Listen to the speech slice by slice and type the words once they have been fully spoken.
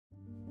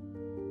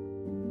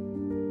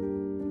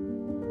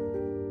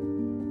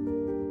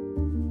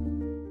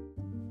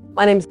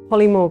My name's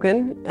Polly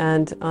Morgan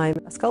and I'm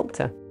a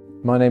sculptor.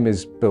 My name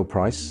is Bill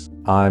Price.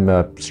 I'm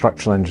a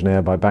structural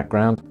engineer by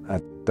background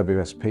at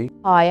WSP.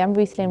 Hi, I'm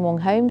Ruth Lynn Wong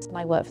Holmes and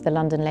I work for the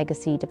London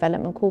Legacy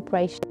Development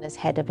Corporation as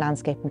Head of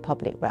Landscape and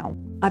Public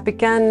Realm. I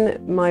began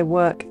my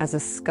work as a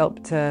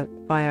sculptor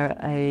via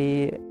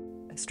a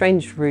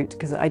strange route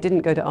because I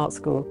didn't go to art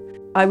school.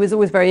 I was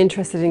always very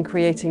interested in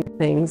creating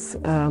things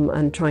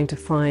and trying to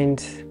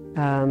find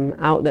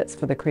outlets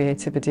for the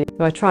creativity.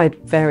 So I tried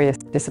various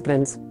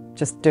disciplines,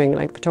 just doing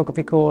like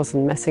photography course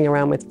and messing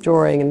around with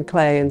drawing and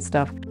clay and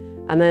stuff.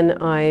 And then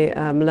I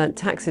learnt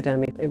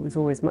taxidermy. It was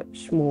always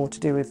much more to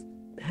do with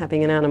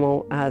having an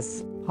animal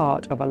as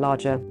part of a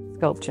larger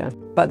sculpture.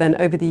 But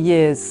then over the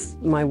years,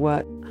 my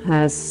work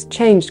has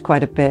changed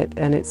quite a bit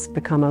and it's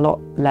become a lot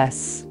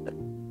less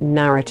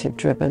narrative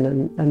driven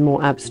and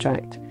more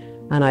abstract.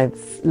 And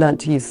I've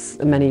learnt to use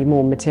many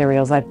more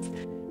materials.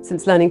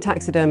 Since learning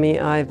taxidermy,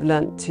 I've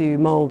learnt to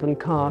mould and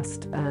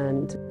cast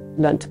and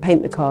learnt to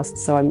paint the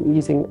casts, so I'm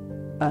using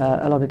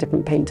a lot of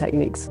different paint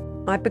techniques.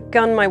 I've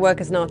begun my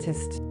work as an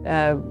artist,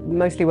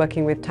 mostly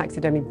working with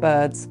taxidermy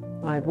birds.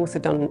 I've also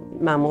done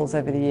mammals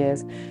over the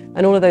years,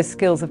 and all of those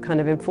skills have kind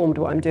of informed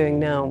what I'm doing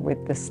now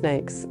with the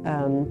snakes.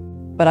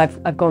 But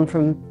I've gone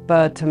from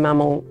bird to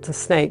mammal to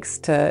snakes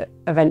to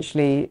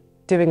eventually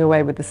doing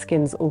away with the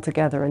skins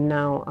altogether, and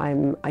now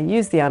I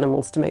use the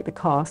animals to make the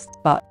casts,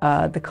 but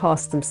the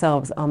casts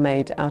themselves are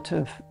made out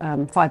of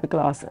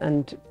fiberglass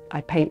and I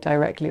paint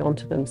directly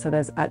onto them, so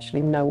there's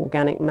actually no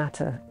organic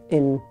matter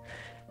in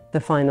the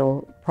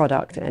final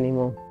product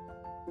anymore.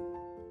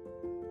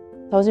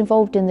 I was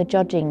involved in the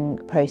judging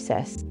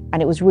process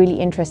and it was really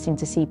interesting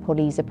to see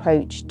Polly's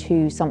approach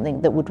to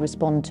something that would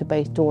respond to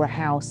both Dora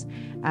House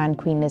and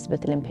Queen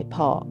Elizabeth Olympic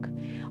Park.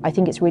 I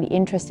think it's really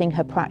interesting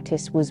her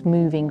practice was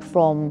moving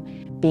from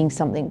being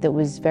something that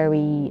was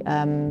very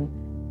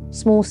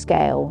small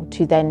scale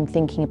to then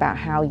thinking about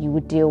how you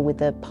would deal with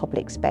the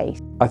public space.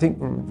 I think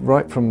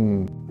right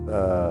from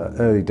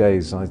early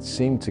days I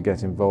seemed to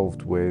get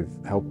involved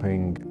with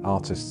helping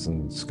artists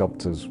and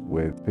sculptors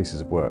with pieces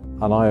of work,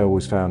 and I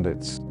always found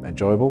it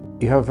enjoyable.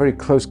 You have a very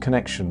close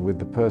connection with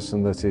the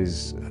person that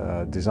is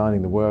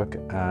designing the work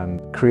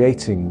and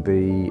creating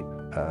the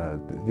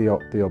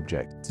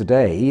object.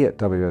 Today at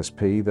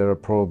WSP there are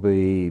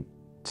probably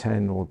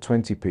 10 or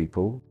 20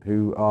 people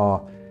who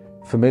are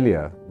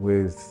familiar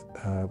with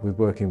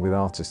working with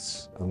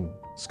artists and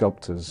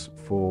sculptors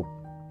for,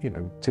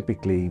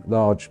 typically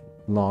large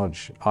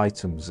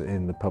items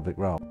in the public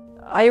realm.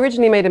 I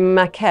originally made a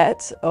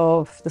maquette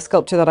of the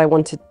sculpture that I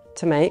wanted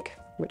to make,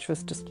 which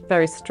was just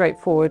very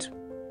straightforward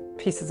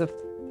pieces of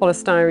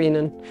polystyrene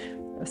and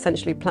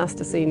essentially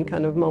plasticine,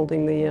 kind of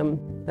moulding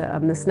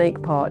the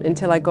snake part,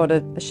 until I got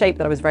a shape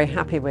that I was very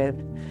happy with.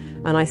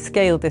 And I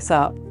scaled this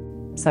up,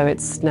 so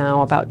it's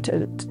now about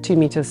 2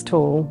 meters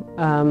tall,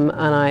 and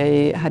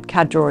I had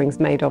CAD drawings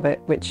made of it,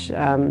 which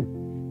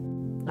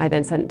I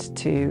then sent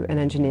to an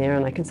engineer,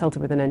 and I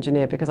consulted with an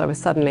engineer because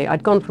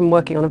I'd gone from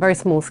working on a very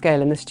small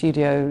scale in the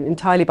studio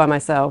entirely by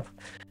myself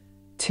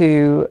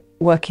to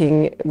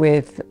working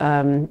with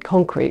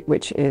concrete,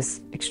 which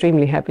is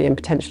extremely heavy and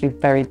potentially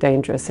very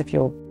dangerous if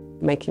you're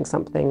making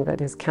something that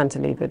is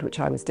cantilevered, which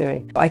I was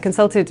doing. I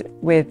consulted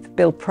with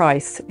Bill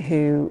Price,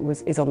 who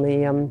is on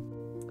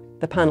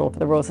the panel for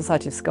the Royal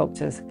Society of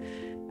Sculptors,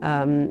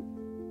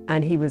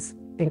 and he was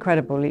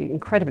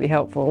incredibly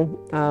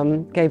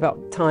helpful. Gave up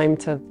time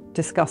to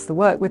discuss the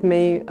work with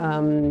me,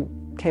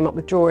 came up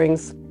with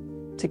drawings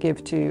to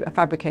give to a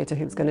fabricator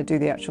who was going to do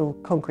the actual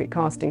concrete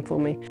casting for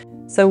me.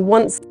 So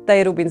once they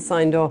had all been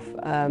signed off,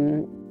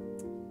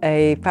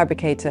 a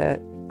fabricator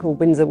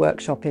called Windsor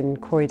Workshop in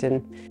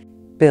Croydon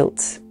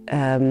built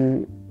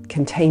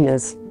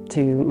containers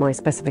to my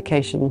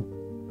specification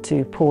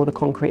to pour the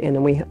concrete in,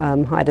 and we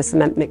hired a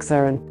cement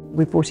mixer and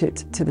we brought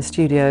it to the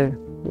studio,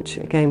 which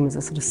again was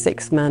a sort of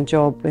 6-man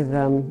job with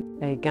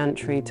a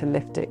gantry to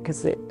lift it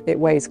because it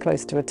weighs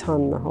close to a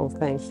ton, the whole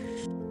thing.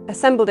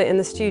 Assembled it in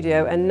the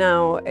studio, and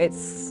now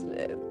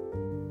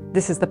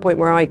this is the point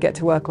where I get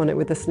to work on it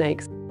with the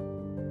snakes.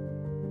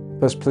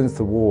 First Plinth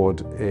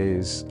Award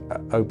is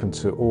open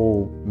to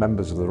all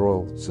members of the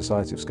Royal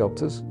Society of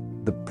Sculptors.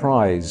 The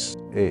prize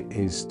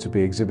is to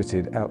be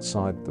exhibited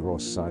outside the Royal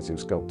Society of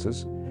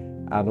Sculptors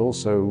and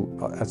also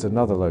at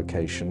another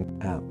location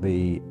at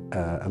the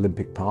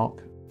Olympic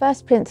Park.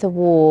 First Plinth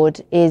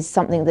Award is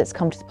something that's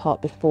come to the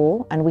park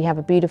before, and we have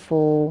a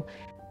beautiful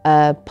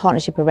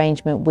partnership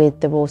arrangement with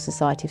the Royal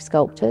Society of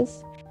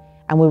Sculptors,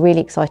 and we're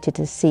really excited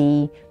to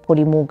see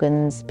Polly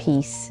Morgan's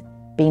piece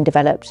being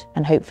developed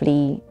and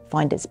hopefully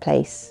find its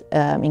place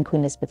in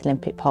Queen Elizabeth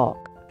Olympic Park.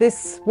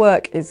 This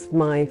work is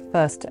my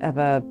first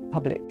ever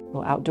public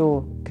or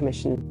outdoor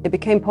commission. It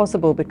became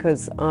possible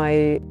because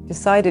I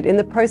decided, in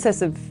the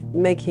process of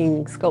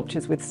making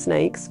sculptures with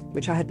snakes,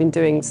 which I had been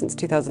doing since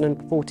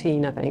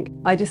 2014, I think,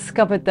 I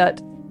discovered that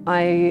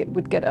I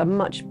would get a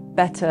much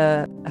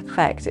better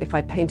effect if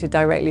I painted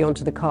directly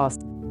onto the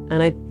cast.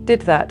 And I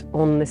did that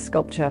on this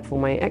sculpture for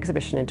my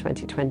exhibition in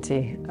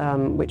 2020,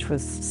 which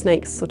was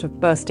snakes sort of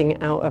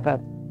bursting out of a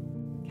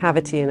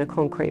cavity in a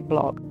concrete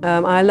block.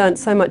 I learned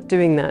so much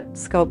doing that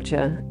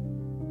sculpture.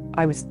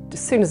 As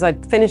soon as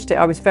I'd finished it,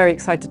 I was very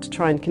excited to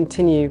try and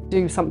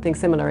do something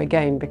similar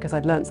again, because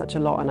I'd learned such a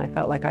lot and I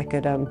felt like I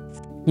could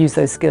use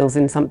those skills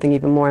in something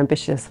even more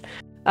ambitious.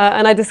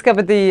 And I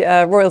discovered the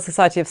Royal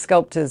Society of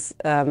Sculptors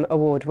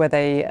award, where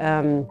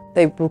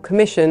they will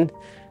commission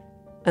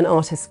an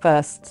artist's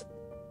first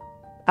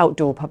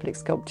outdoor public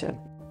sculpture,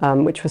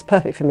 which was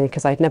perfect for me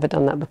because I'd never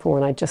done that before,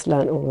 and I'd just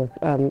learned all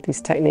of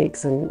these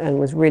techniques and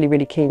was really,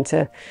 really keen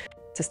to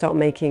start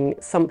making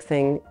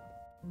something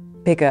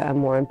bigger and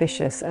more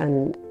ambitious,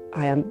 and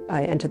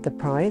I entered the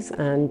prize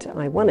and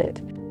I won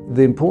it.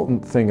 The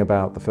important thing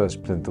about the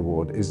First Plinth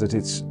Award is that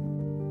it's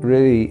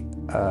really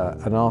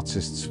an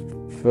artist's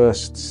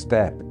first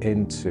step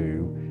into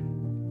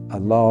a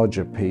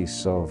larger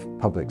piece of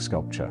public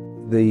sculpture.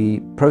 The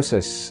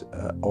process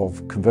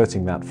of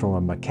converting that from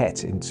a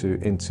maquette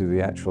into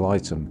the actual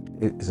item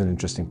is an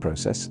interesting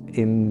process.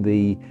 In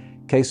the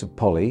case of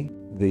Polly,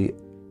 the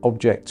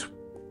object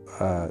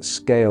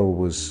scale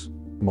was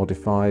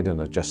modified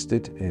and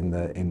adjusted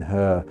in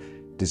her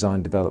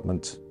design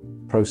development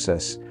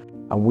process,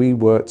 and we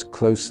worked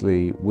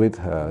closely with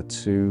her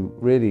to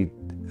really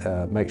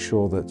make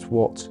sure that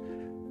what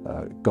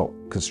got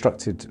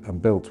constructed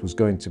and built was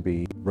going to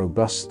be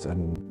robust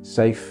and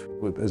safe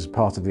as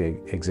part of the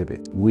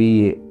exhibit.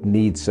 We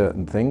need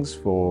certain things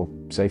for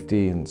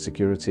safety and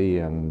security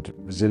and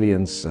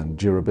resilience and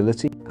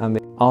durability, and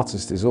the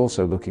artist is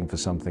also looking for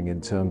something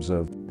in terms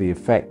of the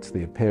effect,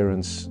 the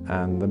appearance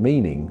and the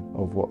meaning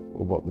of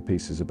what the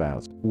piece is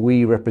about.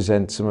 We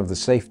represent some of the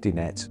safety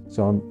net,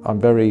 so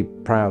I'm very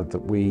proud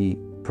that we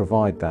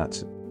provide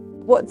that.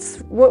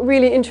 What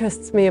really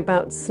interests me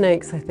about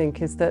snakes, I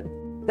think, is that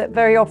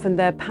very often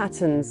their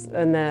patterns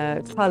and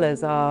their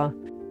colours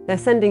they're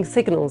sending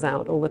signals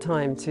out all the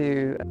time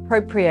to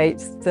appropriate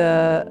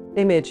the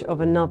image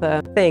of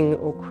another thing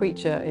or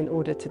creature in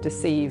order to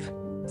deceive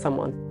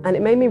someone. And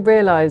it made me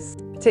realise,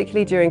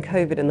 particularly during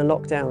COVID and the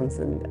lockdowns,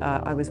 and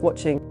I was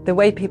watching the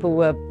way people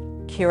were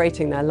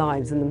curating their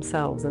lives and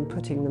themselves and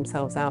putting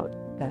themselves out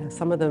there.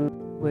 Some of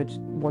them would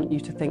want you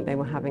to think they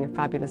were having a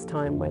fabulous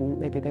time when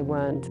maybe they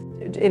weren't.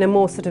 In a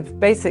more sort of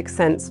basic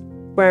sense,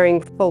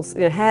 wearing false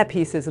hair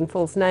pieces and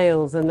false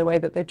nails, and the way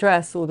that they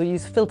dress, or they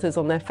use filters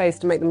on their face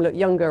to make them look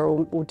younger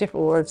or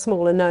different, or a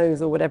smaller nose,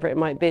 or whatever it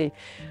might be.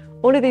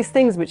 All of these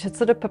things which had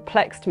sort of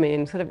perplexed me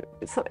and sort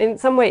of in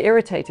some way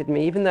irritated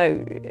me, even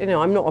though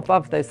I'm not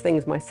above those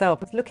things myself.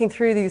 I was looking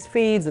through these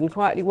feeds and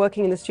quietly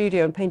working in the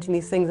studio and painting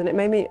these things, and it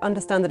made me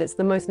understand that it's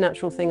the most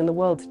natural thing in the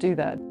world to do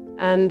that.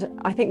 And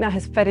I think that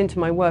has fed into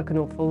my work an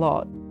awful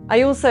lot.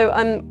 I also,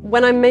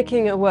 when I'm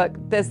making a work,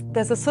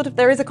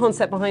 there is a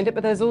concept behind it,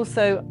 but there's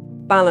also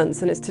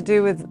balance, and it's to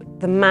do with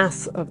the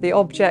mass of the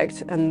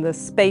object and the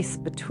space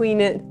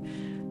between it,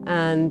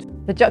 and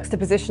the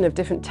juxtaposition of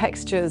different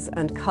textures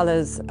and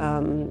colours,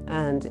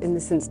 and in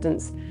this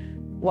instance,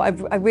 what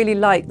I really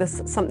like,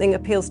 something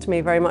appeals to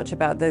me very much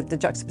about the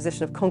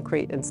juxtaposition of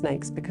concrete and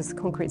snakes, because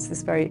concrete's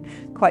this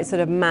quite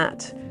sort of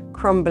matte,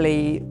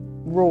 crumbly,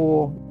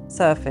 raw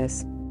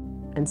surface,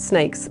 and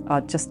snakes are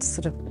just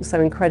sort of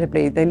so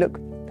incredibly, they look,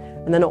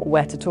 and they're not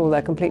wet at all,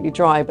 they're completely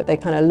dry, but they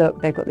kind of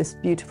look, they've got this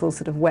beautiful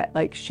sort of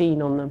wet-like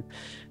sheen on them.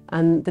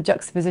 And the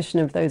juxtaposition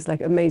of those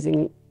like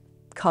amazing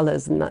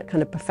colours and that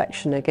kind of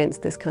perfection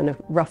against this kind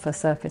of rougher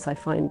surface I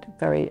find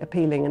very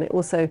appealing. And it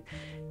also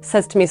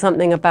says to me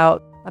something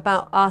about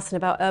us and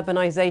about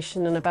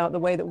urbanisation and about the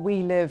way that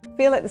we live. I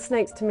feel like the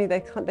snakes, to me,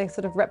 they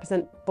sort of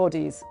represent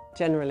bodies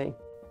generally.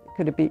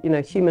 Could it be,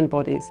 human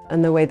bodies,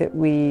 and the way that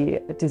we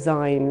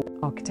design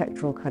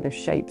architectural kind of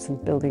shapes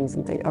and buildings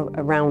and things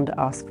around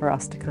us for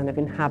us to kind of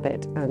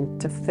inhabit and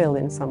to fill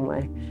in some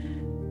way.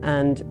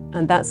 And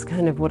that's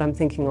kind of what I'm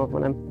thinking of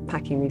when I'm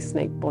packing these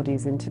snake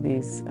bodies into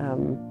these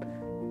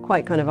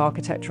quite kind of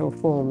architectural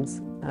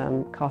forms,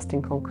 cast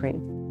in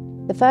concrete.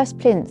 The First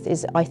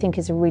Plinth I think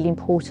is a really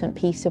important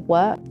piece of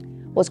work.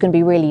 What's going to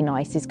be really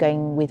nice is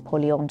going with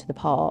Polly onto the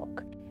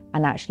park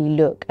and actually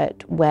look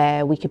at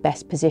where we could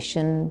best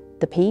position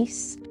the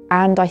piece.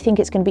 And I think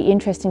it's going to be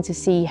interesting to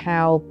see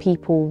how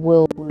people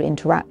will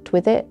interact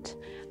with it,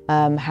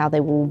 how they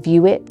will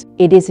view it.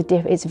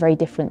 It's a very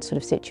different sort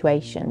of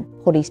situation.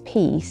 Polly's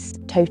piece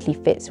totally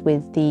fits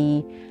with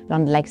the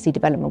London Legacy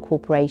Development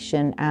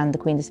Corporation and the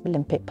Queen Elizabeth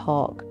Olympic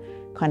Park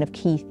kind of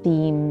key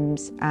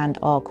themes and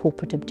our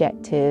corporate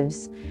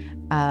objectives,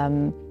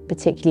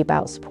 particularly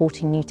about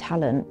supporting new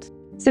talent.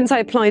 Since I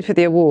applied for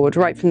the award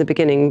right from the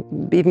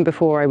beginning, even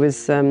before I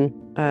was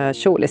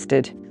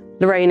shortlisted,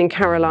 Lorraine and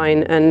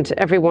Caroline and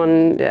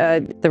everyone,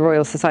 the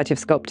Royal Society of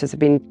Sculptors, have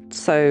been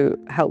so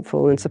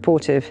helpful and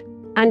supportive.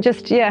 And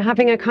just,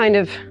 having a kind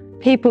of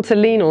people to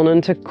lean on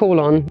and to call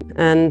on,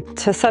 and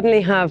to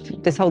suddenly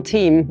have this whole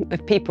team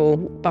of people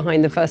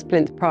behind the First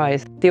Plinth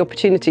Prize, the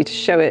opportunity to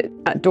show it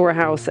at Dora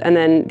House and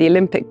then the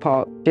Olympic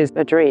Park is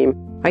a dream.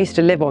 I used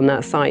to live on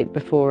that site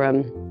before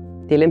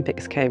the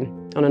Olympics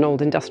came, on an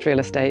old industrial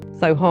estate.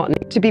 So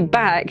heartening to be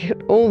back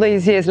all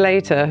these years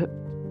later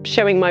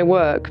showing my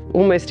work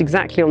almost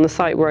exactly on the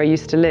site where I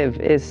used to live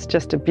is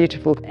just a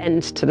beautiful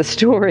end to the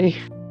story.